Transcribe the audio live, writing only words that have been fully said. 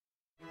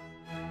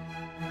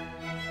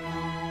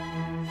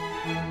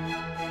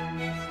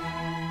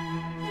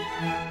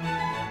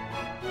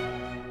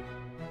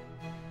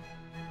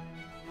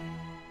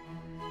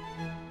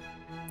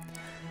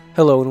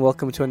Hello and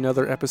welcome to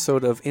another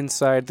episode of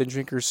Inside the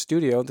Drinker's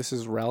Studio. This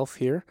is Ralph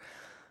here.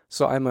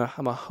 So I'm a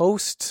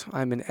host,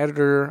 I'm an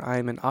editor,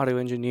 I'm an audio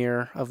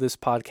engineer of this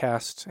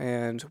podcast,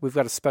 and we've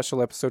got a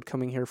special episode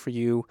coming here for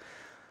you.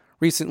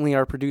 Recently,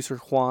 our producer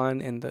Juan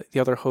and the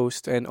other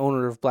host and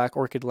owner of Black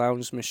Orchid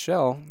Lounge,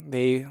 Michelle,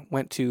 they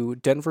went to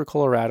Denver,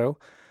 Colorado,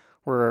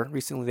 where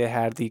recently they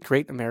had the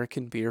Great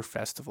American Beer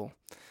Festival.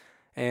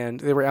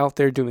 And they were out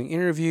there doing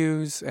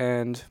interviews,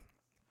 and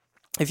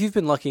if you've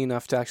been lucky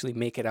enough to actually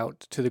make it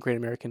out to the Great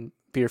American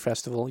Beer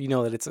Festival, you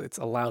know that it's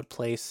a loud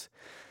place.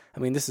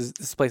 I mean,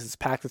 this place is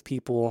packed with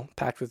people,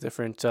 packed with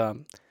different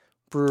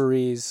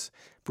breweries,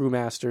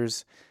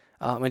 brewmasters,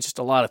 and just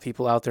a lot of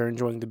people out there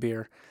enjoying the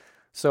beer.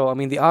 So, I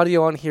mean, the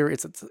audio on here,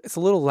 it's a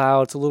little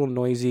loud, it's a little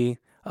noisy,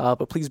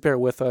 but please bear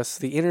with us.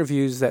 The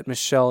interviews that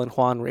Michelle and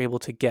Juan were able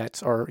to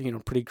get are,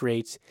 pretty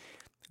great.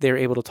 They were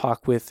able to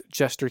talk with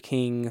Jester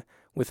King,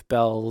 with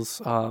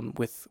Bells,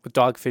 with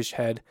Dogfish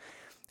Head.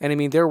 And I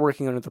mean, they're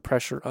working under the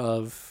pressure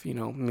of,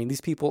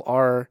 these people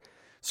are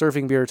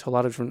serving beer to a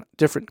lot of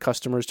different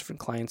customers, different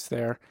clients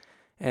there.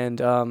 And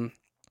so,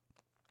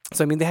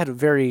 I mean, they had a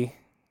very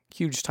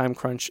huge time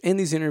crunch in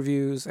these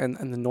interviews, and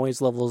the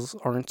noise levels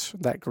aren't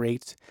that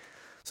great.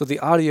 So the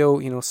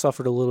audio,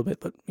 suffered a little bit,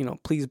 but,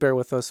 please bear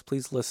with us.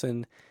 Please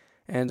listen.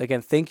 And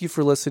again, thank you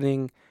for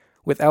listening.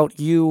 Without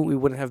you, we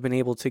wouldn't have been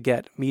able to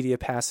get media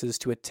passes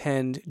to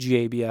attend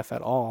GABF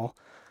at all.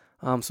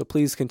 So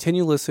please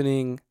continue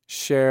listening,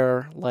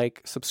 share,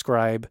 like,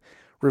 subscribe,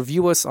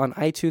 review us on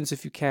iTunes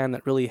if you can.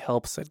 That really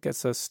helps. That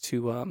gets us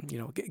to,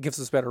 gives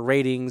us better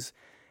ratings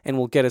and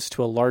will get us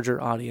to a larger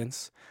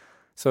audience.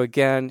 So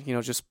again,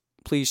 just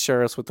please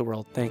share us with the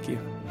world. Thank you.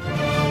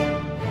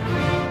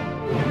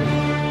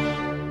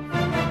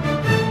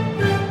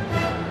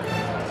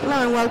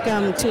 Hello and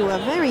welcome to a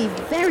very,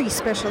 very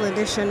special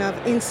edition of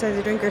Inside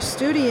the Drinker's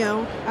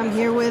Studio. I'm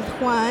here with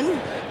Juan.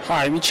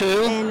 Hi,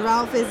 Michelle. And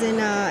Ralph is in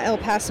El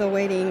Paso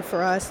waiting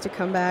for us to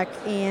come back.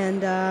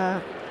 And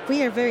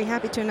we are very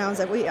happy to announce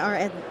that we are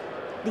at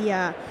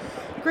the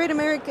Great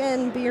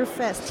American Beer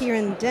Fest here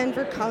in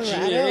Denver,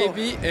 Colorado.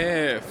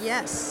 GABF.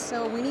 Yes.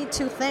 So we need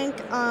to thank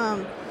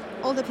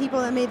all the people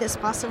that made this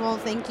possible.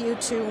 Thank you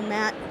to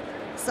Matt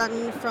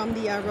Sutton from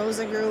the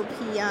Rosa Group.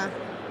 He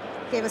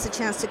gave us a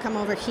chance to come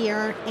over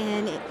here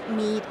and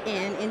meet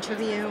and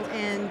interview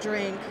and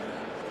drink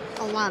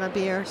a lot of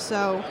beer.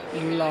 So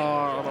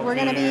we're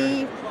going to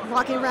be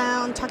walking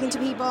around, talking to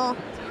people,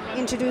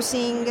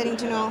 introducing, getting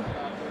to know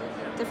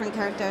different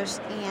characters,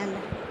 and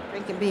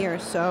drinking beer.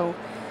 So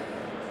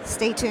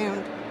stay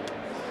tuned.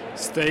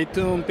 Stay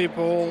tuned,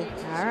 people.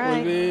 All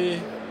right. We'll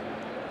be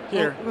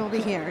here. We'll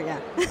be here, yeah.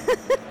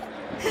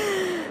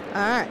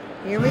 All right,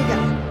 here we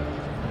go.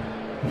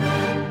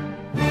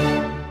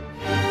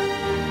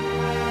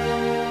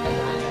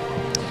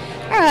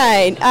 All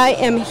right, I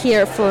am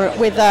here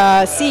with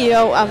the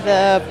CEO of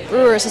the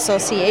Brewers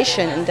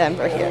Association in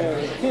Denver here.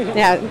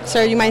 Yeah,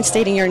 sir, you mind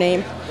stating your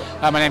name?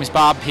 My name is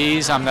Bob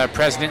Pease. I'm the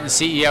president and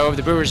CEO of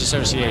the Brewers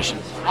Association.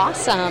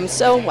 Awesome.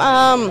 So,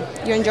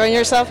 you're enjoying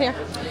yourself here?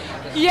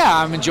 Yeah,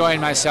 I'm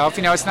enjoying myself.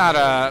 It's not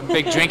a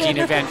big drinking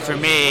event for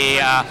me.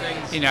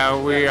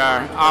 We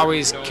are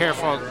always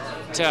careful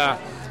to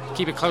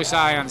keep a close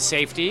eye on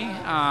safety,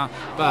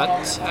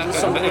 but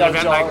an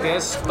event like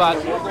this. But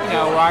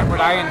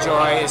what I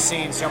enjoy is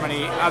seeing so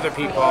many other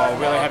people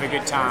really have a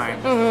good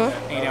time.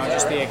 Mm-hmm.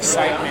 Just the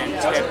excitement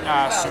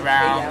that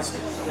surrounds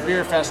the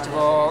beer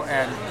festival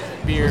and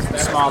beer from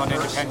small and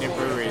independent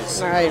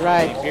breweries.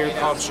 Right. The beer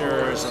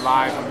culture is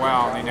alive and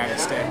well in the United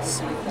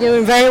States.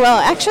 Doing very well.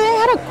 Actually,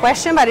 I had a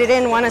question, but I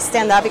didn't want to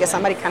stand up because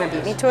somebody kind of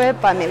beat me to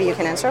it, but maybe you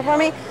can answer it for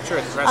me. Sure,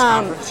 at the press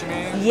conference, you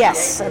mean?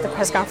 Yes, at the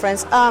press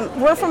conference.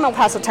 We're from El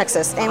Paso,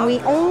 Texas, and we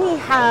only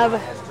have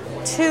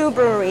 2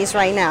 breweries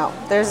right now.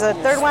 There's a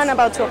third one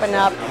about to open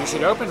up. You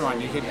should open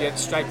one. You could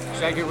strike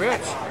it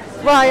rich.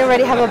 Well, I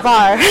already have a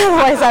bar,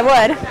 otherwise I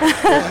would.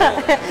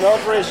 No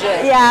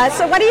appreciate. Yeah,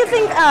 so what do you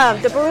think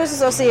the Brewers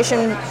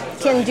Association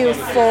can do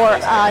for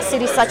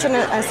cities such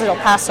as El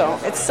Paso?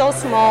 It's so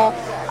small.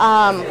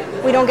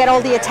 We don't get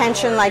all the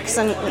attention like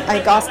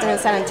Austin and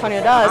San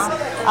Antonio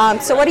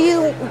does. So what do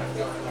you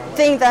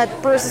think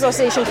that Brewers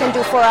Association can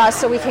do for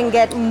us so we can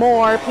get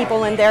more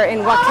people in there,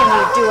 and what can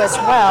we do as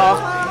well?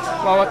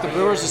 Well, what the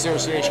Brewers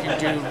Association can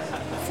do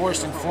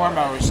first and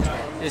foremost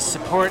is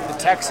support the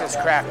Texas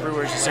Craft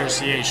Brewers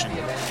Association,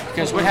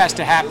 because what has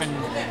to happen,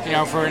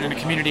 for in a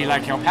community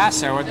like El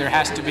Paso, there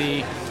has to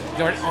be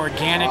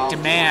organic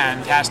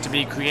demand has to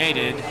be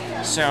created,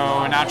 so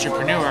an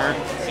entrepreneur,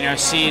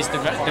 sees the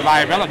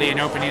viability in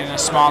opening a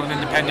small and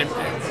independent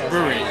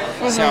brewery.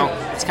 Mm-hmm. So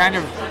it's kind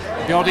of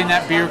building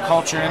that beer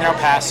culture in El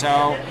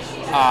Paso.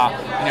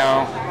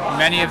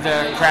 Many of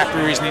the craft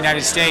breweries in the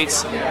United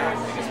States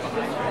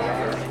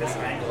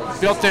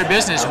built their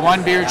business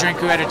one beer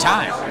drinker at a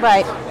time.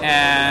 Right.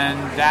 And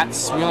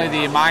that's really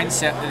the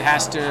mindset that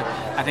has to,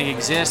 I think,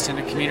 exist in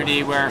a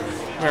community where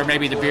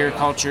maybe the beer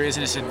culture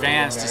isn't as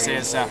advanced as, say,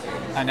 as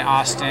in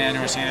Austin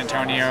or San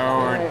Antonio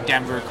or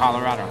Denver,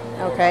 Colorado.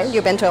 Okay.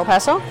 You've been to El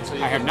Paso?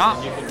 I have not.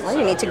 Well,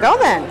 you need to go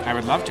then. I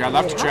would love to. I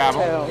love to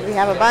travel. We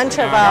have a bunch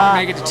of... I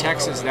don't make it to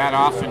Texas that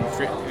often,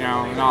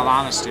 in all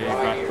honesty.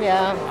 But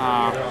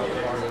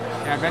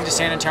I've been to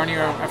San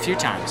Antonio a few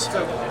times.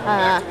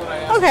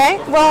 Okay.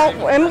 Well,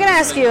 I'm going to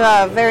ask you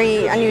a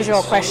very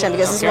unusual question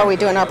because this is what we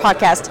do in our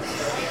podcast.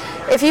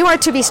 If you were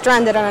to be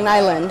stranded on an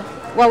island,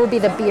 what would be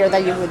the beer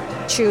that you would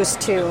choose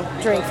to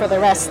drink for the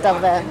rest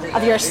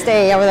of your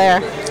stay over there?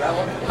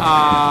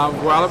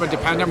 Well, it would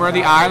depend on where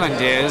the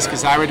island is,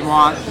 because I would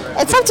want...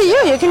 It's up to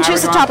you. You can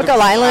choose a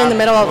tropical island in the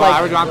middle of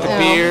I would want the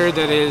beer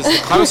that is the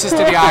closest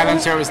to the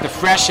island, so it was the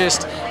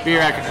freshest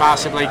beer I could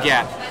possibly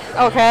get.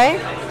 Okay.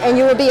 And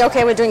you would be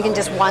okay with drinking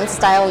just one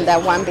style and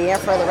that one beer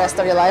for the rest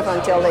of your life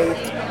until you're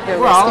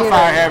Well, if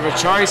I have a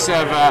choice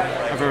of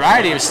a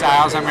variety of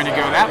styles, I'm going to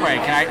go that way.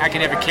 I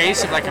can have a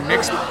case of like a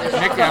mixed. Sure,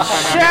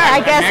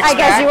 I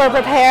guess you were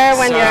prepared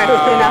when you're.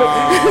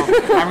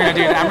 I'm going to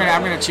do that.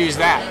 I'm going to choose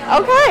that.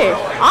 Okay,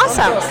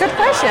 awesome. Good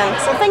question.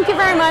 So thank you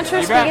very much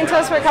for speaking to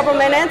us for a couple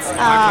minutes.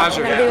 My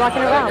pleasure. I'm going to be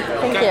walking around.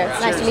 Thank you.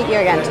 It's nice to meet you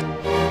again.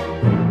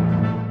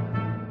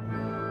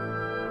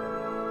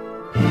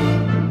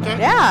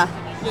 Yeah.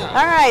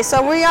 All right,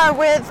 so we are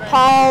with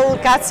Paul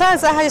Gatza,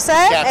 is that how you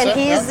say it? And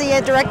he's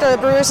the director of the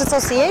Brewers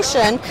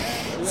Association.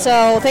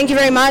 So thank you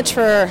very much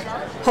for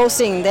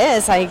hosting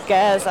this, I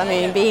guess. I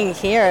mean, being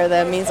here,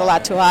 that means a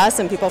lot to us,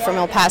 and people from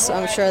El Paso,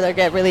 I'm sure they'll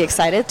get really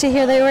excited to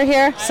hear they were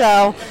here.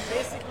 So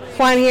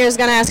Juan here is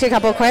going to ask you a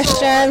couple of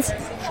questions.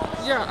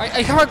 Yeah,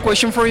 I have a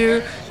question for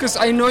you, because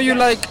I know you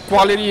like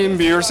quality in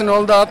beers and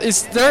all that.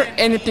 Is there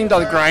anything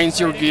that grinds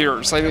your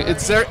gears? Like,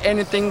 is there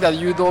anything that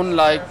you don't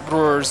like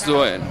brewers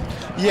doing?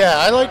 Yeah,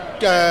 I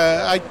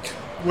like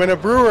when a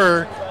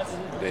brewer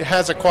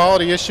has a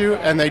quality issue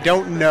and they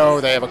don't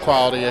know they have a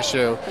quality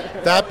issue.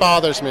 That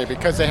bothers me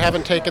because they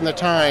haven't taken the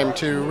time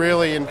to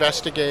really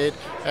investigate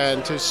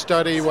and to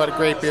study what a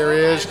great beer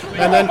is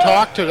and then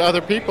talk to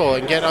other people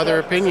and get other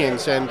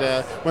opinions. And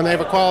when they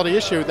have a quality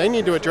issue, they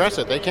need to address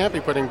it. They can't be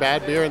putting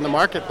bad beer in the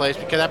marketplace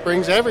because that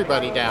brings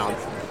everybody down.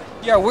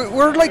 Yeah,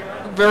 we're like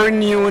very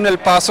new in El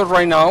Paso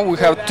right now. We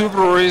have 2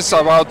 breweries,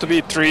 about to be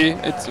 3.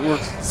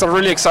 It's a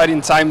really exciting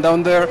time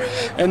down there.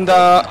 And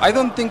I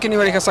don't think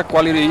anybody has a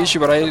quality issue,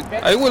 but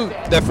I will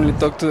definitely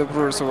talk to the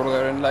brewers over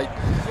there and like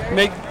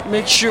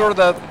make sure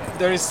that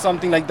there is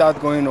something like that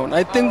going on.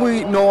 I think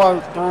we know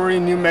a brewery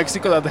in New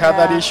Mexico that had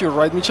that issue,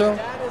 right, Michelle?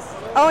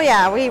 Oh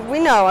yeah, we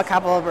know a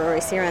couple of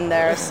breweries here and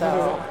there,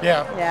 so...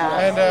 Yeah.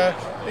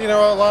 And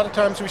a lot of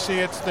times we see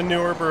it's the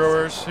newer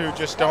brewers who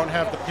just don't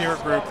have the peer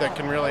group that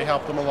can really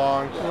help them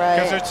along. Right.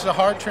 Because it's a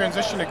hard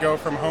transition to go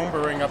from home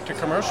brewing up to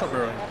commercial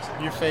brewing.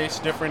 You face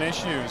different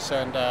issues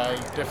and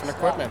different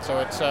equipment, so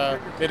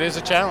it is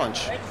a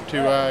challenge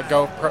to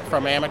go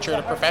from amateur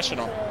to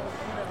professional.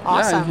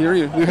 Awesome. Yeah, I hear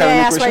you. Do you May have I any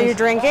ask what questions? you're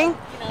drinking?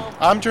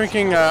 I'm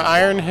drinking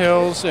Iron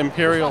Hills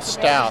Imperial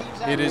Stout.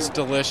 It is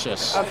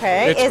delicious.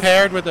 Okay. It's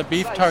paired with a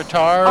beef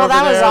tartare Oh, over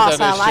that was there. awesome.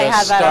 That is I had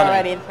just that stunning.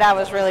 already. That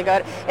was really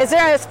good. Is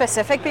there a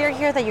specific beer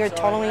here that you're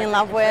totally in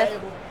love with?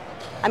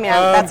 I mean,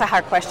 that's a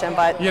hard question,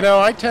 but...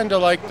 I tend to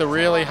like the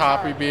really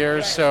hoppy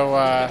beers, so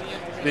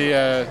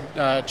the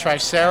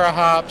Tricera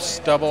Hops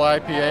Double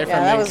IPA from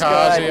that was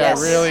Ninkasi, good, yes.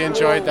 I really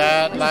enjoyed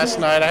that last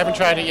night. I haven't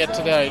tried it yet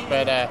today,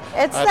 but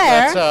It's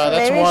there. that's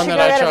Maybe you one should that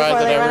go I get it tried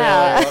before they run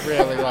that out. I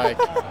really like.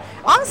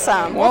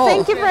 Awesome. Well,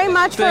 thank you very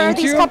much for Thank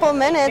these you. couple of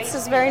minutes.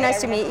 It's very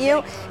nice to meet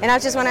you. And I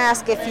just want to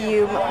ask if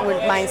you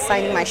would mind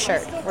signing my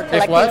shirt. We're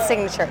collecting what?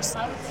 signatures.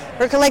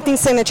 We're collecting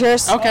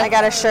signatures. Okay. I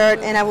got a shirt,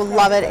 and I would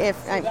love it if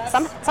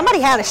somebody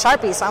had a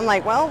Sharpie. So I'm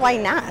like, well, why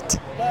not?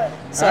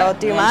 So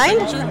do you mind?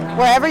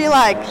 Wherever you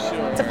like.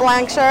 It's a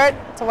blank shirt.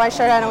 It's a white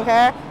shirt. I don't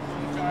care.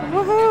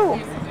 Woohoo!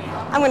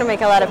 I'm going to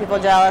make a lot of people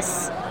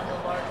jealous.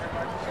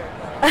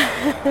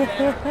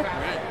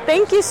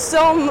 Thank you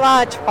so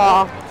much,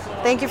 Paul.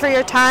 Thank you for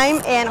your time,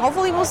 and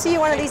hopefully we'll see you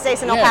one of these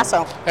days in El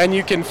Paso. And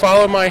you can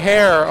follow my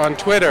hair on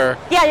Twitter.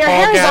 Yeah, your Paul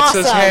hair is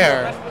Gatz's awesome.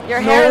 hair.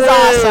 Your hair is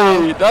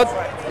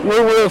awesome. We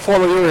will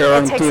follow you here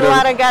on It takes Twitter. a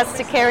lot of guts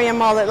to carry a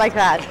mullet like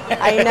that.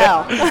 I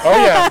know.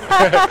 Oh, yeah.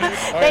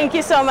 Thank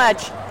you so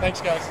much. Thanks,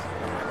 guys.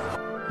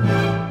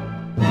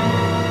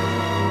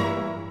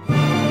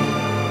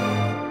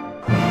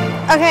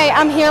 Okay,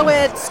 I'm here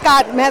with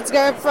Scott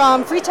Metzger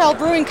from Freetail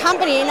Brewing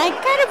Company, and I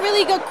got a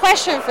really good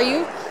question for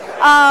you.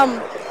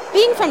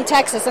 Being from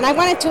Texas, and I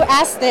wanted to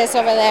ask this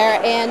over there,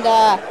 and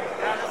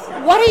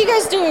what are you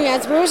guys doing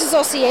as Brewers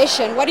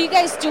Association? What are you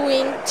guys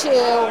doing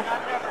to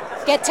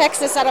get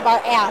Texas out of our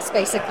ass,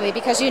 basically?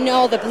 Because you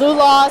know the blue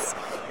laws,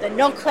 the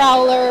no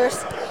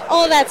crowlers,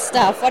 all that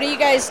stuff. What are you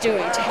guys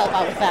doing to help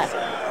out with that?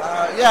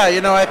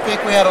 I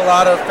think we had a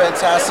lot of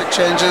fantastic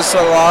changes to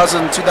the laws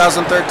in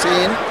 2013,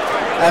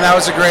 and that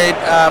was a great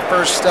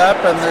first step,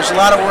 and there's a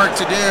lot of work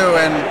to do,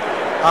 and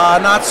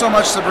not so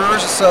much the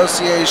Brewers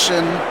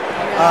Association,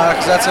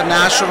 because that's a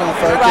national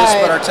focus.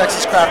 Right. But our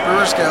Texas Craft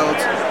Brewers Guild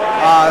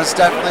is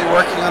definitely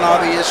working on all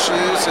the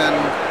issues, and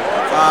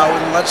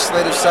when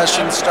legislative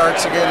session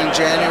starts again in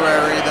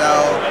January,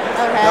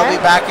 they'll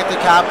be back at the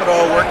Capitol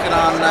working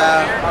on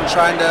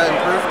trying to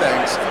improve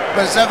things.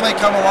 But it's definitely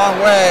come a long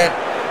way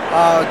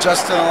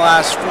just in the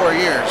last 4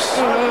 years.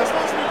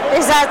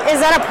 Is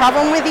that a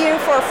problem with you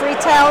for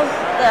Freetail,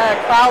 the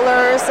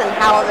crawlers, and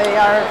how they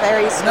are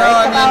very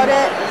strict about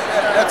it?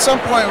 At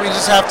some point, we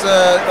just have to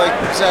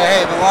say,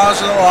 hey, the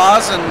laws are the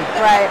laws, and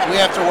we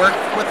have to work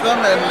with them.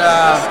 And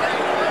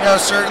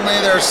certainly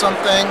there are some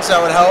things that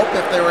would help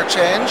if they were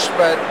changed,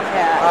 but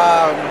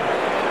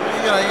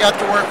you have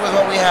to work with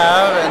what we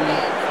have and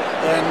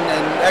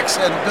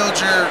build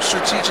your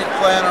strategic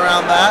plan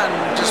around that,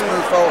 and just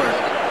move forward.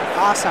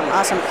 Awesome.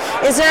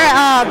 Is there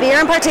a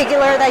beer in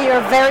particular that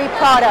you're very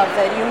proud of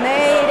that you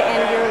made and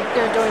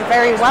you're doing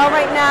very well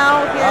right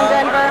now here in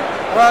Denver?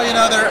 Well,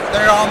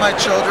 they're all my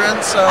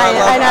children, so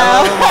I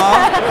know. love them all.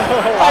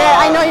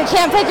 I know you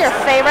can't pick your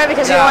favorite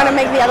because you don't want to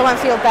make the other one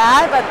feel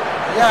bad, but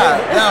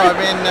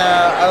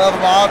I love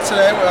them all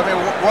today. I mean,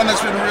 one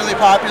that's been really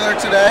popular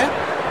today.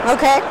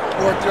 Okay.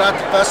 Or throughout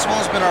the festival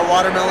has been our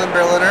watermelon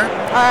Berliner.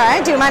 All right.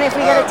 Do you mind if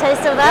we get a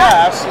taste of that?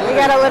 Yeah, absolutely. We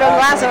got a little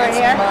glass over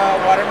here.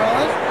 Some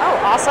watermelon. Oh,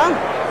 awesome.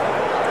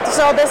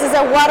 So this is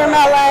a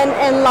watermelon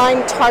and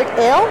lime tart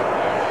ale.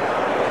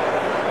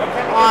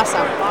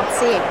 Awesome. Let's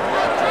see.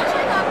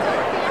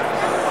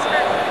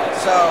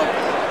 So.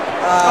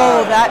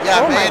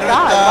 Made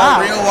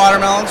with real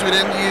watermelons. We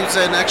didn't use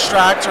an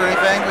extract or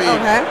anything. We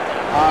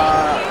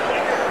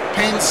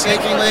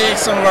painstakingly,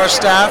 some of our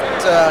staff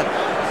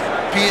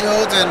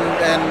peeled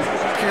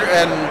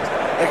and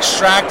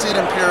extracted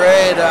and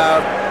pureed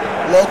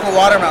local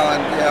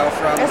watermelon,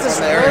 from the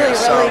area.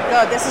 This is really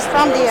good. This is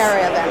from the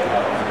area then.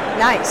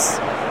 Nice.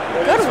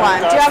 Good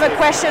one. Do you have a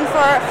question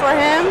for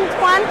him,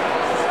 Juan?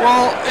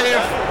 Well,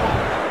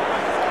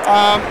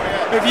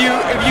 if you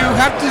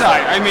have to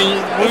die, I mean,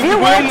 we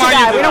don't want you to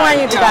die. We don't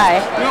want you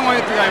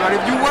to die, but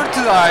if you were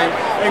to die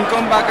and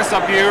come back as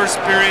a beer,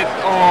 spirit,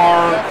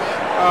 or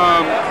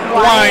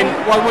wine,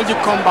 what would you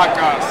come back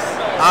as?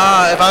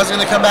 If I was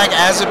going to come back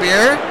as a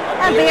beer?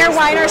 A beer,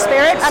 wine, or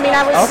spirit? I mean,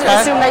 I would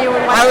assume that you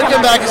would want to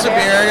come back as a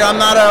beer.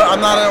 I'm not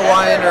a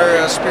wine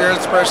or a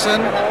spirits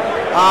person.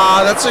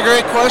 That's a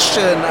great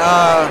question.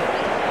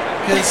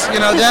 Because,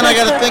 then I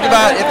got to think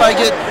about if I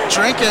get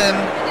drinking,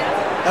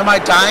 am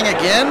I dying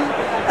again?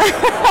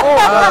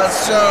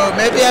 So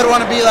maybe I'd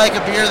want to be like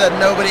a beer that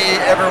nobody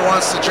ever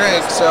wants to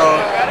drink, so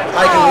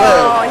I can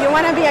live. Oh, you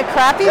want to be a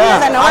crappy beer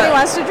that nobody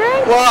wants to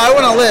drink? Well, I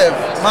want to live.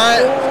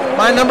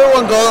 My number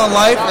one goal in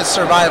life is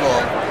survival.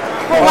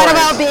 Well, what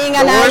about being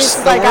a the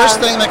worst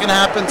thing that can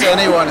happen to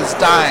anyone is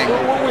dying.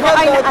 We had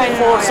that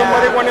before.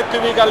 Somebody wanted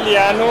to be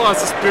Galliano as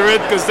a spirit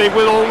because they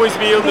will always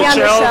be on the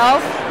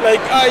shelf.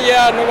 Like,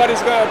 nobody's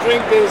going to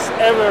drink this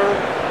ever.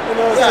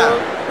 So.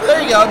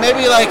 There you go.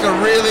 Maybe like a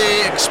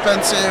really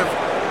expensive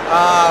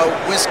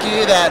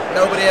whiskey that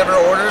nobody ever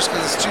orders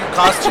because it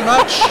costs too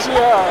much.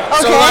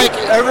 So like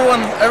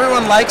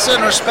everyone likes it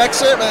and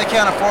respects it, but they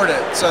can't afford it,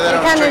 so they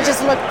don't drink it. Kind of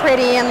just look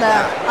pretty on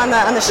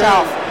the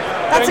shelf.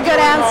 That's a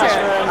good answer.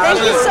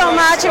 Thank you so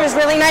much. It was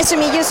really nice to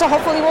meet you. So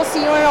hopefully we'll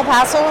see you in El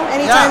Paso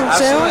anytime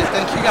soon. Absolutely.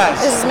 Thank you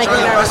guys. This is making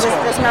me nervous.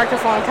 This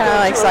microphone kind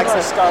of like sucks.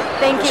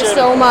 Thank you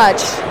so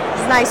much.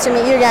 It's nice to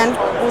meet you again.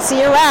 We'll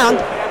see you around.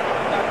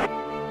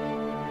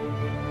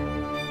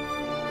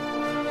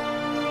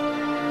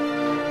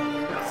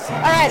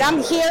 All right,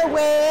 I'm here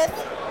with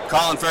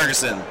Colin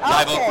Ferguson,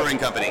 Live Oak Brewing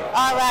Company.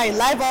 All right,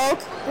 Live Oak.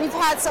 We've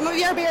had some of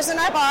your beers in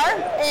our bar,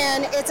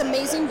 and it's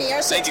amazing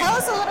beer. So tell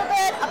us a little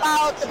bit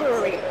about the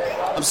brewery.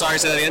 I'm sorry,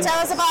 say that again? Tell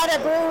us about a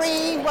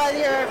brewery, what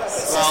your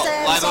system.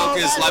 Live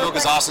Oak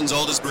is Austin's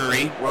oldest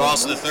brewery. We're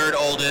also the third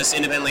oldest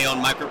independently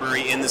owned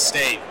microbrewery in the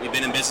state. We've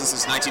been in business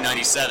since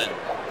 1997.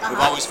 We've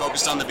always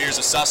focused on the beers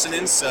of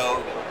sustenance,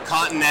 so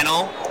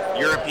continental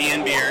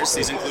European beers.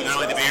 These include not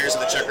only the beers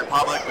of the Czech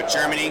Republic, but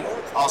Germany,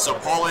 also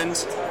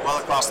Poland, well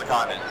across the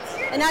continent.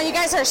 And now you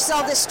guys are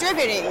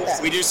self-distributing.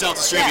 We do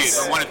self-distribute.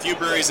 Yes. We're one of few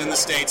breweries in the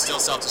state still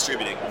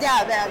self-distributing.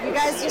 Yeah, you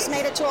guys just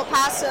made it to El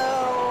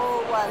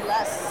Paso,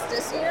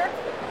 this year?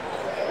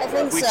 I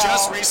think we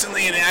just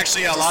recently, and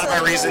actually a lot of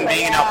our reason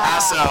being in El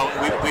Paso,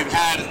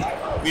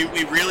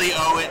 we really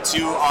owe it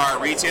to our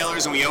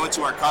retailers and we owe it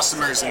to our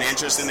customers and the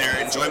interest in their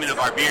enjoyment of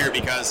our beer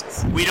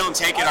because we don't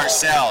take it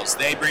ourselves.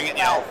 They bring it,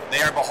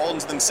 they are beholden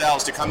to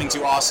themselves to coming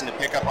to Austin to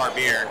pick up our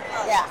beer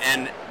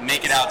and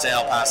make it out to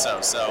El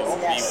Paso. So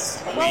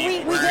we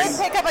did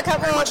pick up a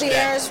couple of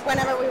beers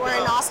whenever we were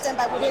in Austin,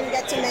 but we didn't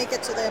get to make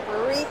it to the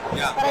brewery.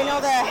 Yeah. But I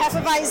know the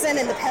Hefeweizen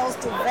and the Pils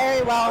do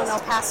very well in El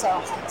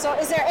Paso. So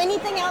is there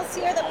anything else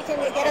here that we can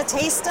get a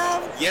taste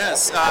of?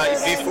 Yes.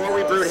 Before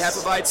we brewed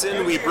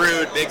Hefeweizen, we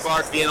brewed Big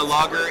Bark Vienna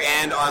Lager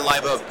and our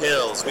Live Oak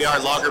Pils. We are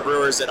lager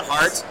brewers at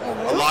heart.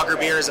 A lager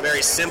beer is a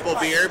very simple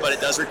beer, but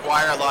it does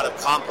require a lot of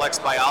complex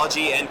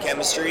biology and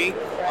chemistry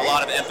a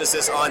lot of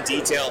emphasis on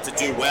detail to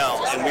do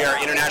well, and we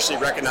are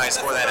internationally recognized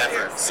for that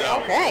effort. So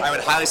I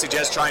would highly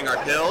suggest trying our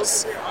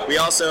pills. We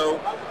also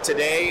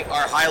today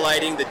are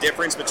highlighting the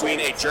difference between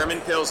a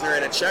German Pilsner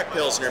and a Czech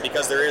Pilsner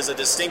because there is a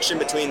distinction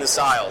between the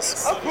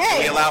styles. Okay. And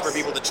we allow for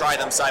people to try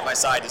them side by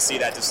side to see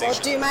that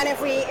distinction. Well, do you mind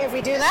if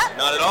we do that?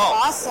 Not at all.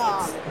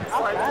 Awesome.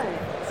 All right.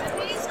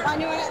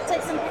 You want to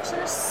take some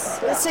pictures?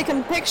 Let's take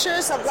some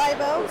pictures of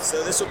live oats.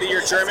 So this will be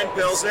your German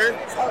Pilsner.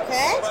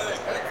 Okay.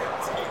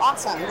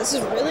 Awesome. This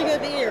is really good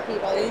beer,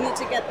 people. You need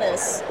to get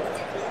this.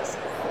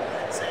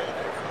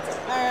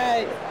 All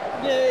right.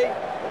 Yay.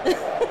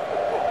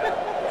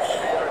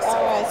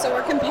 All right. So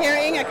we're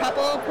comparing a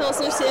couple of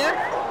Pilsners here.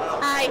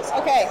 Hi.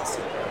 Okay.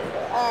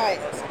 All right.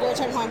 Your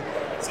turn, Juan.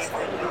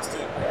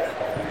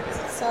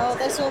 So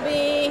this will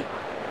be...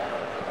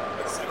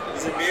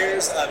 These are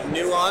beers of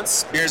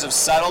nuance, beers of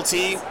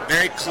subtlety,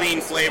 very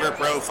clean flavor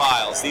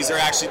profiles. These are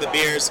actually the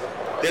beers,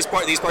 these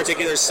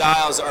particular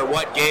styles are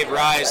what gave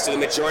rise to the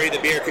majority of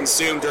the beer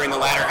consumed during the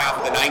latter half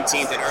of the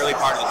 19th and early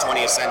part of the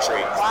 20th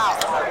century. Wow.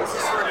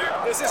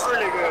 This is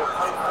really good.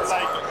 I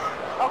like it.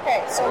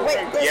 Okay, so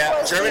wait,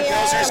 this German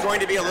Pilsner is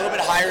going to be a little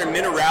bit higher in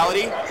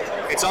minerality.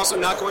 It's also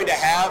not going to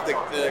have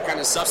the kind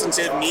of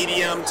substantive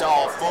medium to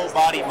all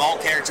full-body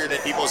malt character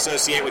that people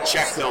associate with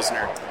Czech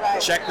Pilsner. Right.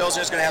 Czech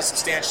Pilsner is going to have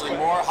substantially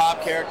more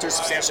hop character,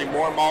 substantially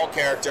more malt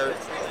character.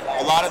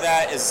 A lot of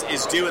that is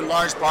due in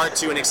large part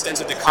to an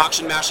extensive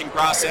decoction mashing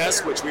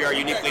process, which we are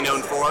uniquely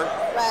known for.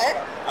 Right.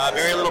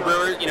 Very little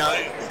brewers,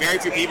 very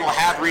few people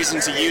have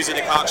reason to use a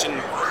decoction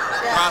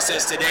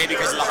process today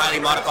because of the highly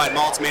modified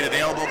malts made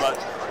available, but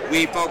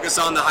we focus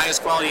on the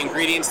highest quality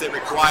ingredients that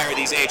require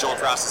these age-old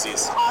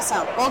processes.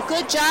 Awesome. Well,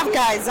 good job,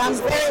 guys. I'm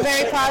very,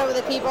 very proud of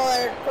the people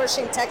that are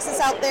pushing Texas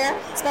out there,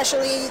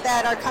 especially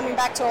that are coming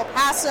back to El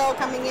Paso,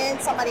 coming in,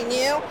 somebody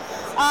new.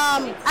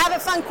 I have a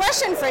fun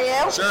question for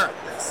you. Sure.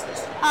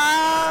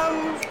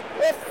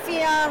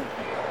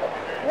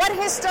 What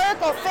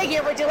historical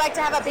figure would you like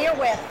to have a beer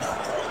with?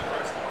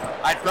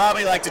 I'd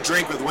probably like to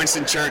drink with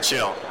Winston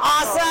Churchill.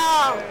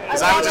 Awesome.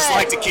 Because I would just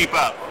like to keep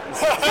up.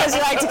 Because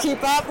you like to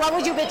keep up. What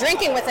would you be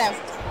drinking with him?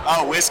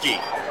 Oh, whiskey.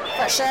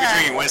 For sure. You're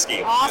drinking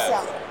whiskey.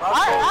 Awesome. Yeah. All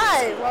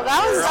right. Well,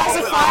 that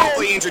was fun.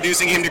 Hopefully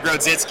introducing him to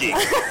Grodzisky.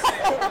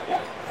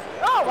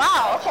 Oh,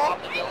 wow.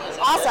 Okay.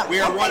 Awesome. We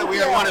are one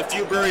of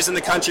few breweries in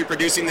the country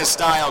producing this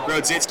style.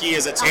 Grodzisky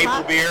is a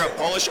table beer of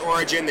Polish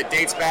origin that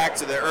dates back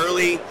to the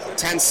early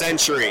 10th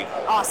century.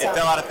 Awesome. It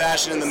fell out of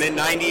fashion in the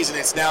mid-90s, and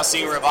it's now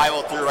seeing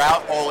revival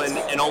throughout Poland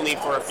and only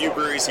for a few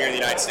breweries here in the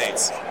United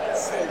States.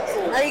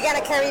 Are you going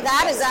to carry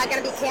that? Is that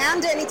going to be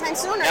canned anytime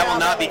soon? That will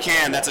not be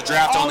canned. That's a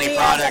draft-only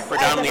product,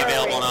 predominantly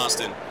available in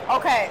Austin.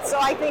 Okay, so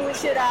I think we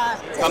should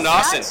come to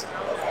Austin.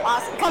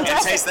 Awesome. Come to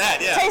taste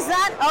that, yeah. Taste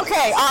that?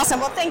 Okay,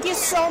 awesome. Well, thank you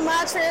so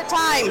much for your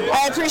time.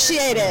 I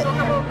appreciate it.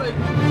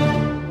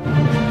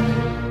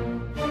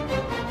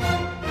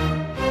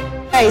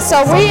 Okay,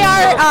 so we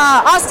are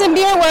Austin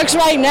Beer Works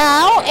right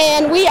now,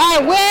 and we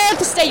are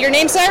with, state your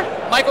name, sir?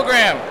 Michael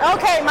Graham.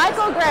 Okay,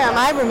 Michael Graham,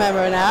 I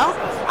remember now.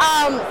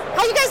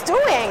 How you guys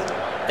doing?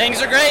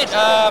 Things are great.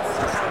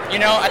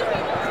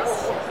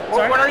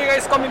 When are you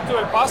guys coming to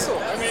El Paso?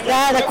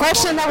 Yeah, the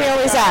question that we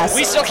always ask.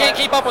 We still can't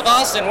keep up with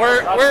Austin.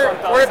 We're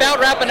about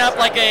wrapping up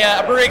like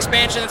a brewery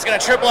expansion that's going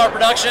to triple our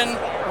production.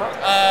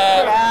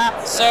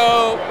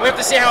 So we have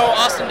to see how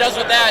Austin does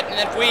with that, and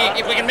if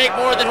we can make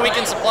more than we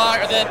can supply,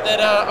 or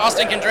that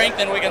Austin can drink,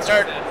 then we can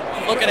start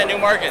looking at new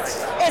markets.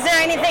 Is there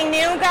anything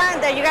new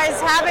that you guys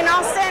have in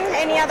Austin?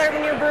 Any other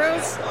new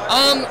brews?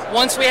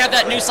 Once we have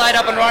that new site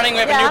up and running,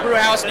 we have a new brew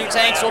house, new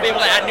tanks. We'll be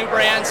able to add new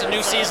brands and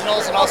new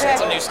seasonals and all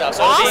sorts of new stuff.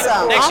 So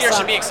next year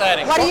should be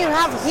exciting. What do you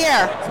have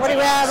here? What do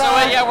we have? So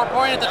we're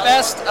pouring at the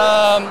fest.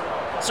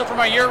 So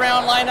from our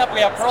year-round lineup, we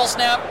have Pearl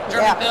Snap,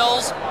 German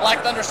Pils, Black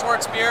Thunder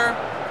Schwartz beer,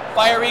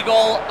 Fire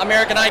Eagle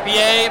American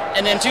IPA,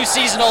 and then two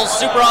seasonals,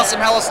 Super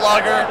Awesome Helles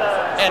Lager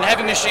and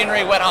Heavy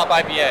Machinery Wet Hop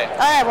IPA.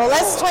 All right, well,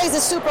 let's try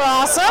the Super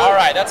Awesome. All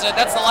right, that's the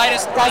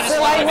lightest one. That's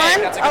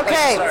a good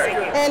place to start.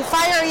 And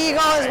Fire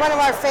Eagle is one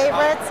of our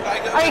favorites.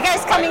 Are you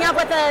guys coming up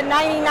with the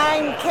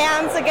 99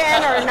 cans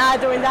again, or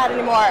not doing that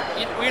anymore?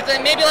 We're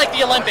maybe like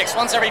the Olympics,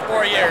 once every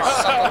 4 years,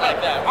 something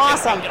like that.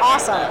 Awesome.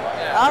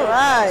 All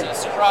right.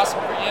 So Super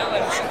Awesome for you.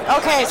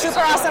 Okay, Super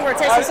Awesome. We're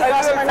tasting Super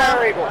Awesome right now.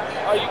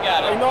 Oh, you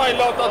got it. I know I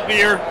love that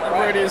beer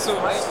already, so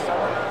that's good.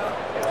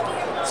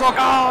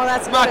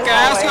 Matt, can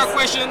I ask you a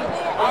question?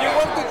 When you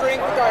want to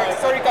drink with a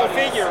historical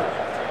figure,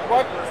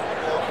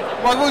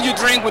 what will you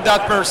drink with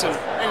that person?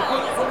 And who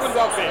will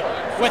that be?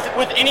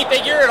 With any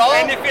figure at all?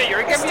 Any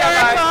figure. It can be a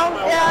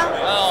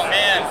Oh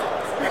man,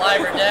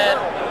 alive or dead?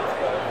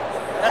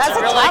 That's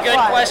a really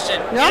good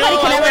question. Nobody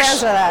can ever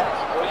answer that.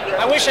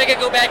 I wish I could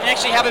go back and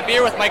actually have a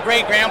beer with my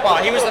great grandpa.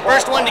 He was the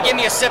first one to give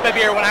me a sip of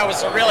beer when I was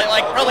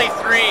probably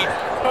 3.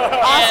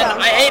 Awesome.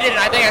 And I hated it.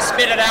 I think I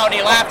spit it out and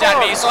he laughed at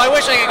me. So I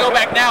wish I could go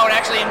back now and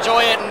actually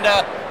enjoy it and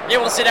be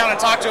able to sit down and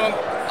talk to him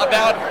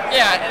about,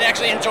 and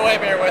actually enjoy a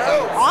beer with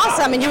him.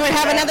 Awesome. And you would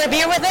have another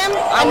beer with him?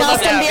 I would love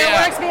to Austin have, Beer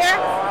Works beer?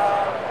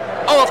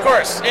 Oh, of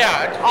course.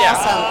 Yeah.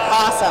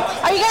 Awesome.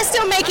 Are you guys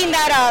still making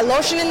that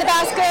lotion in the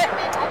basket?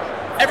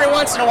 Every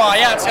once in a while,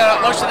 yeah. It's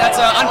lotion. That's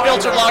an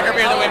unfiltered lager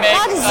beer that we make.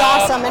 That is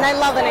awesome, and I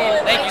love the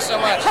name. Thank you so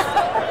much.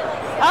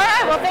 All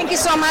right. Well, thank you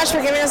so much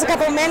for giving us a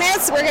couple of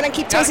minutes. We're gonna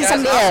keep tasting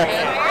some beer.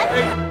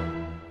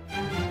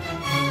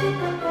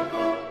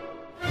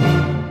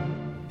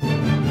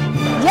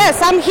 Yes,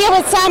 I'm here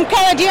with Sam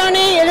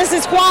Caradione. This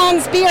is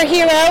Juan's Beer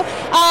Hero.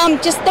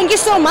 Just thank you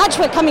so much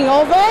for coming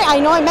over. I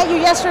know I met you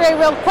yesterday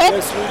real quick.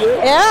 Yes, we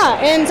did. Yeah,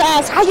 and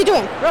how you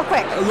doing? Real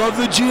quick. I love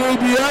the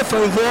GABF.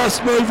 I've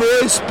lost my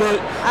voice, but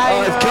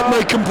I've kept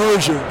my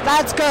composure.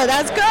 That's good,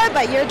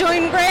 but you're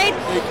doing great.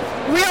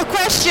 Real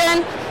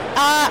question.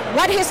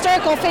 What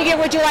historical figure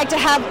would you like to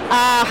have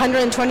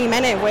 120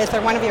 minute with,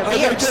 or one of your beers?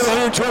 I'd like to have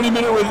 120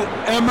 minute with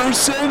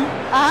Emerson.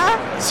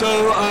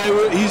 So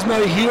he's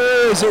my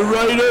hero as a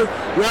writer.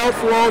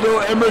 Ralph Waldo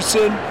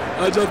Emerson.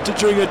 I'd love to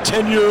drink a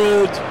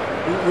 10-year-old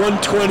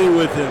 120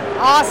 with him.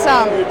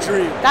 Awesome. A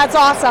dream. That's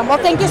awesome. Well,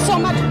 thank you so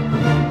much.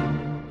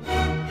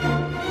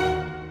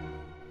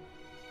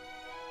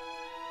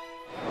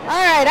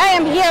 All right, I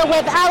am here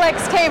with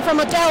Alex Kane from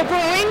Odell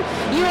Brewing.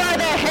 You are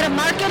the head of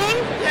marketing?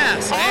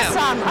 Yes, I am.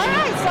 Awesome. All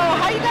right, so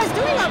how are you guys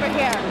doing over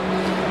here?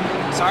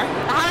 Sorry?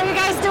 How are you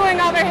guys doing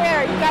over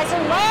here? You guys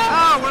are well?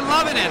 Oh, we're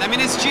loving it. I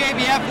mean, it's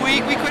GABF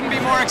week. We couldn't be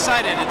more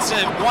excited. It's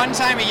one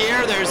time a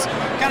year. There's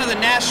kind of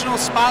the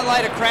national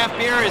spotlight of craft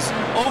beer is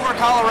over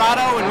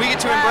Colorado, and we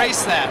get to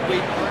embrace that.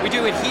 We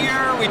do it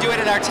here. We do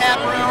it at our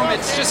tap room.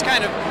 It's just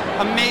kind of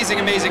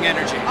amazing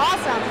energy.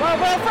 Awesome. Well,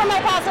 we're from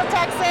El Paso,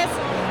 Texas,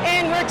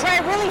 and we're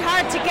trying really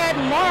hard to get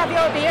more of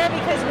your beer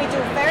because we do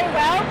very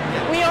well.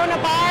 We own a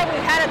bar.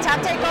 We've had a tap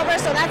takeover,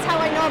 so that's how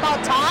I know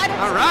about Todd.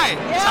 All right.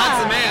 Yeah.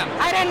 Todd's the man.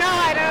 I don't know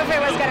if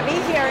it was going to be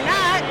here or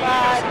not,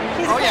 but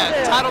he's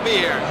Todd will be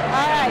here.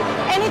 All right.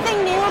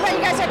 Anything new that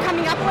you guys are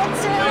coming up with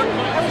soon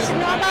that we should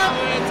know about?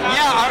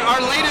 Yeah,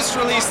 our latest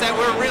release that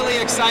we're really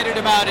excited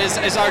about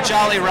is our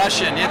Jolly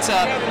Russian. It's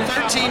a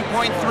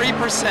 13.3%.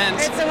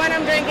 It's the one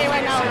I'm drinking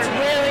right now. It's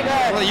really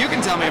good. Well, you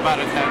can tell me about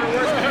it then.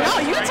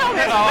 No, you tell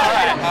me.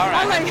 All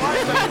right. Like,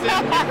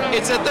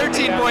 it's a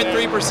 13.3%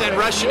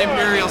 Russian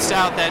Imperial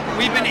Stout that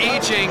we've been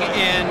aging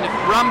in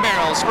rum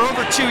barrels for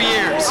over 2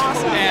 years.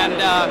 Awesome. And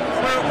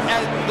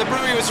the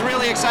brewery was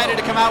really excited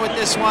to come out with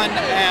this one,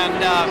 and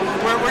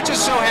we're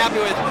just so happy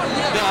with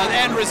the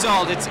end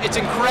result. It's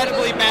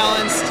incredibly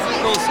balanced,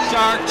 those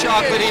dark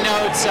chocolatey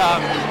notes.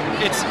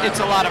 It's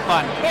a lot of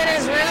fun. It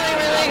is really,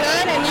 really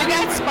good. And you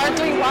got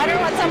sparkling water.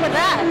 What's up with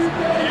that?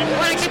 You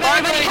want to keep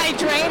everybody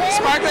hydrated?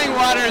 Sparkling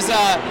water is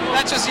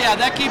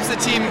that keeps the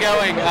team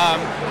going.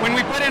 When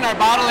we put in our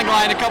bottling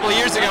line a couple of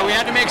years ago, we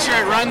had to make sure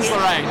it runs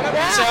the right.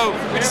 Yeah. So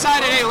we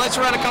decided, hey,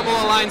 let's run a couple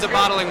of lines of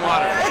bottling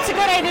water. It's a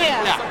good idea.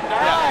 Yeah.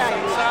 All right.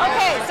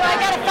 Okay, so I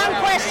got a fun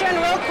question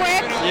real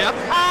quick. Yep.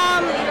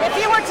 If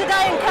you were to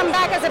die and come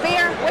back as a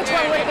beer, which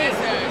one would it be?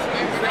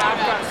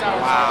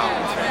 Wow.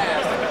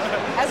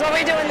 That's what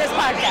we do in this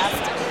podcast.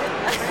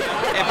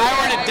 If I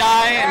were to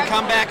die and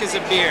come back as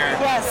a beer,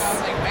 yes,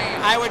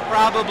 I would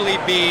probably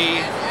be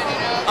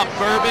a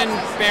bourbon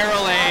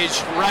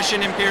barrel-aged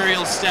Russian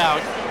Imperial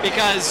Stout,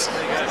 because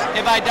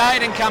if I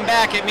died and come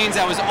back, it means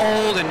I was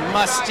old and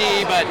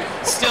musty, but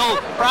still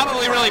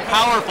probably really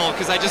powerful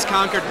because I just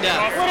conquered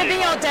death. Would it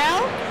be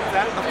Odell?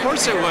 Of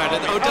course it would.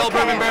 Odell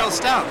Bourbon Barrel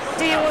Stout.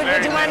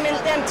 Would you want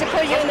them to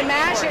put you in the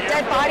mash, your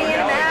dead body in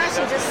the mash,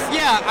 and just...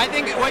 Yeah, I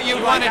think what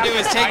you want to do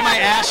is take my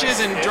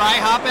ashes and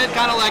dry hop it,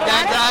 kind of like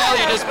that style.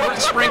 You just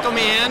sprinkle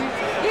me in.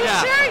 You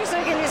sure?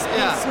 So you can just be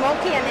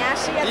smoky and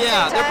ashy at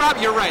the same time?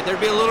 You're right. There'd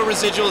be a little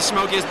residual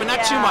smokiness, but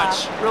not too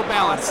much. Real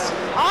balanced.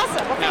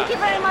 Awesome. Well, thank you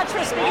very much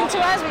for speaking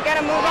to us. We got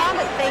to move on,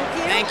 but thank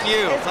you. Thank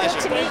you. It's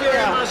Pleasure. good to meet Thank you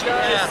very much,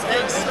 guys. Yeah,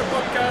 thanks. The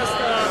podcast.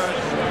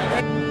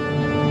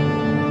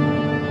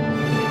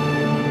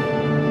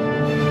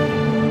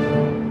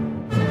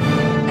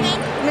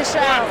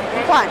 Michelle,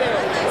 Juan.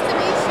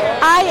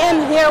 I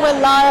am here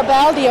with Laura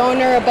Bell, the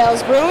owner of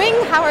Bell's Brewing.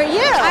 How are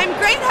you? I'm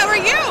great. How are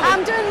you?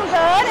 I'm doing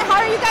good. How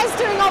are you guys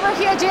doing over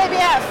here at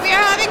GABF? We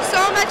are having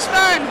so much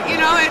fun. You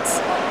know, it's,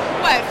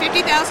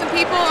 50,000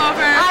 people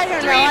over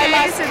 3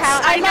 days?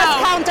 I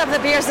lost count of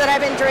the beers that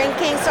I've been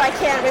drinking, so I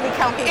can't really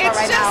count people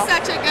right now. It's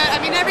just such a good,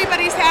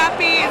 everybody's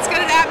happy. It's got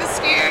an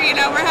atmosphere. You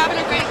know, we're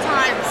having a great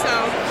time, so.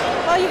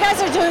 Well, you guys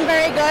are doing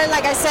very good.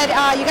 Like I said,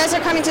 you guys are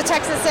coming to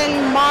Texas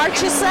in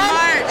March, you said?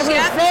 March, and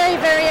we're very,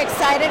 very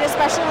excited,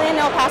 especially in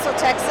El Paso,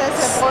 Texas,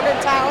 a border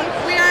town.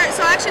 We are,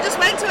 so I actually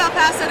just went to El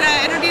Paso to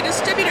interview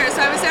distributors.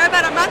 So I was there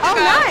about a month ago.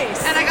 Oh,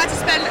 nice. And I got to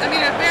spend, a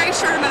very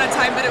short amount of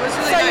time, but it was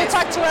really nice. So you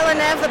talked to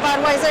LNF, the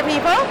Budweiser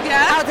people?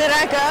 Yeah. How did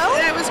that go?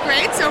 It was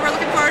great. So we're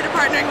looking forward to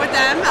partnering with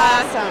them.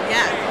 Awesome.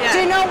 Yeah. Do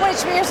you know which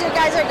beers you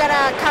guys are going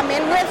to come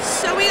in with?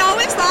 So we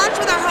always launch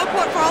with our whole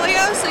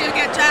portfolio. So you'll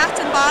get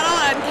draft and bottle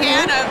and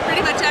can of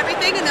pretty much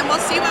everything, and then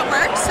we'll see what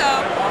works. So,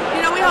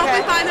 we hope we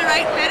find the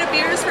right bit of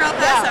beers for El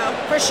Paso. Yeah,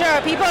 for sure.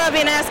 People have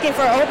been asking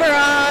for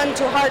Oberon,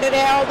 Two Hearted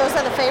Ale. Those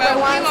are the favorite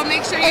ones. We will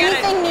make sure you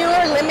Anything new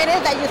or limited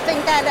that you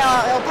think that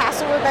El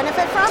Paso would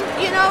benefit from?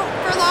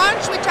 For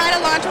launch, we try to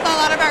launch with a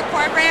lot of our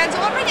core brands.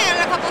 We'll bring in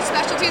a couple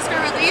specialties for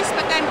release,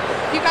 but then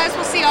you guys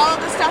will see all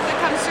of the stuff that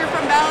comes through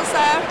from Bell's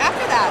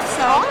after that.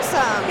 So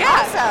awesome.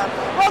 Yeah. Awesome.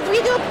 Well,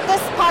 we do this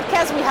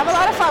podcast. We have a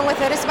lot of fun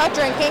with it. It's about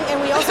drinking, and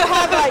we also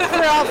have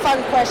for all fun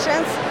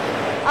questions.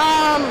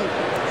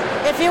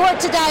 If you were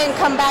to die and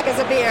come back as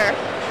a beer,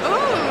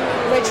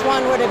 which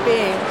one would it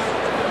be?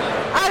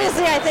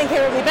 Obviously, I think it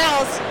would be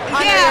Bell's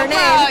under your name.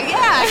 Well,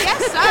 I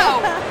guess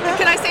so.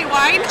 Can I say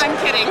wine? I'm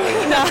kidding.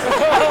 No.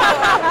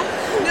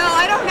 No,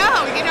 I don't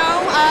know.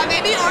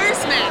 Maybe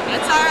Oarsman.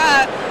 It's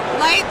our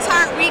light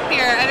tart wheat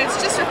beer, and it's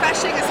just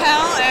refreshing as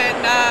hell,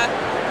 and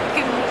you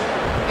can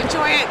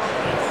enjoy it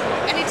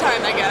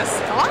anytime, I guess.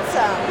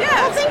 Awesome.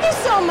 Yeah. Well, thank you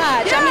so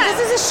much. Yeah. I mean,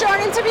 this is a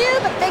short interview,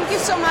 but thank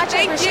you so much.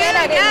 I appreciate it.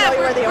 I didn't know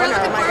you were the owner.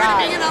 We're looking Oh my forward God.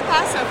 to being in El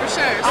Paso for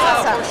sure.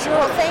 Awesome. So, for sure.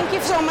 Well, thank you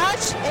so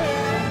much.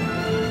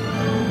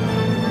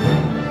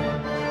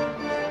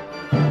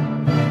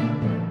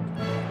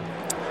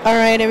 All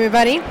right,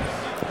 everybody.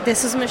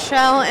 This is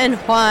Michelle and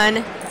Juan.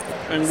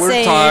 And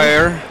we're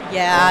tired.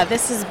 Yeah,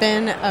 this has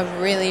been a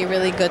really,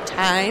 really good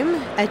time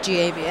at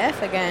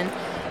GABF. Again,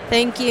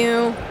 thank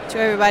you to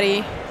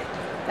everybody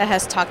that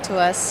has talked to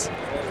us.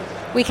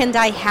 We can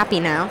die happy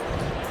now.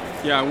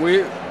 Yeah,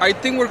 I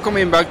think we're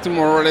coming back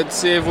tomorrow. Let's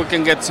see if we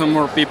can get some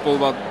more people,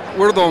 but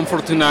we're done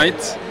for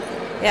tonight.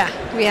 Yeah,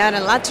 we had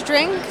a lot to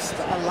drink,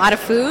 a lot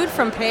of food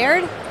from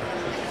Paired.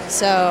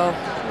 So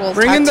we'll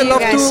Bringing talk the to you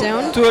guys love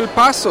soon. to El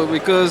Paso,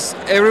 because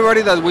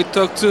everybody that we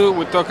talk to,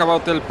 we talk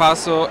about El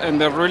Paso, and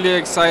they're really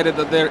excited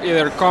that they're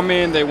either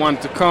coming, they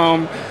want to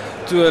come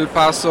to El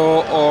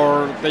Paso,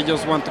 or they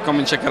just want to come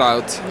and check it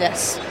out.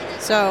 Yes.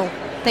 So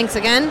thanks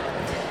again.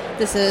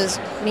 This is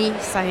me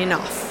signing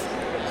off.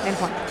 And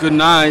Juan. Good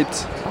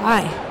night.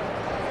 Bye.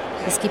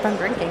 Just keep on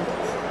drinking.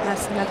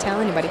 Not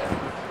tell anybody.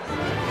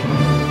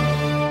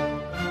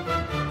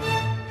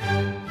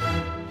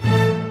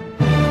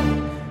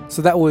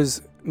 So that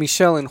was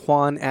Michelle and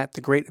Juan at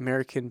the Great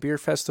American Beer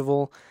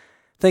Festival.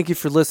 Thank you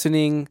for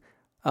listening.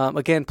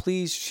 Again,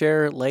 please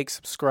share, like,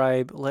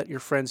 subscribe, let your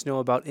friends know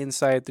about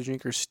Inside the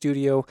Drinker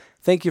Studio.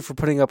 Thank you for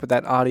putting up with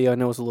that audio. I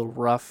know it was a little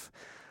rough.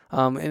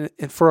 And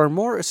for our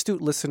more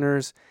astute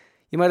listeners,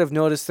 you might have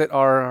noticed that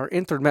our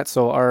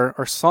intermezzo,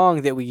 our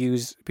song that we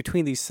use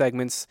between these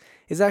segments,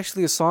 is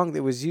actually a song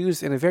that was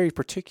used in a very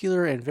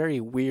particular and very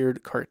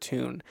weird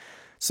cartoon.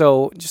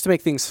 So just to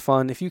make things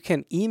fun, if you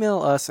can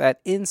email us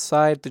at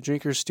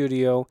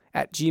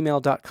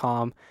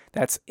insidethedrinkerstudio@gmail.com.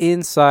 That's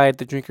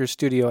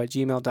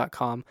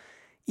insidethedrinkerstudio@gmail.com.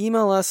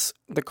 Email us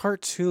the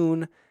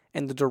cartoon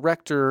and the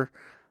director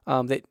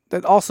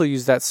that also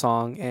used that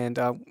song, and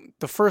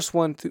the first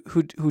one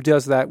who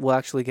does that will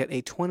actually get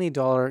a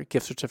 $20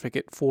 gift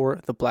certificate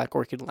for the Black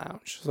Orchid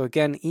Lounge. So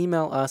again,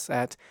 email us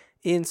at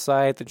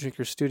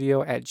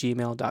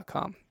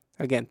insidethedrinkerstudio@gmail.com.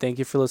 Again, thank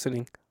you for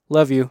listening.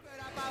 Love you.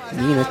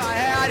 Mean it.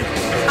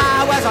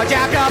 I was so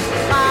jacked up,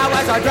 I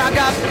was so drunk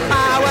up,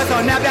 I was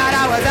so napped out,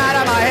 I was out of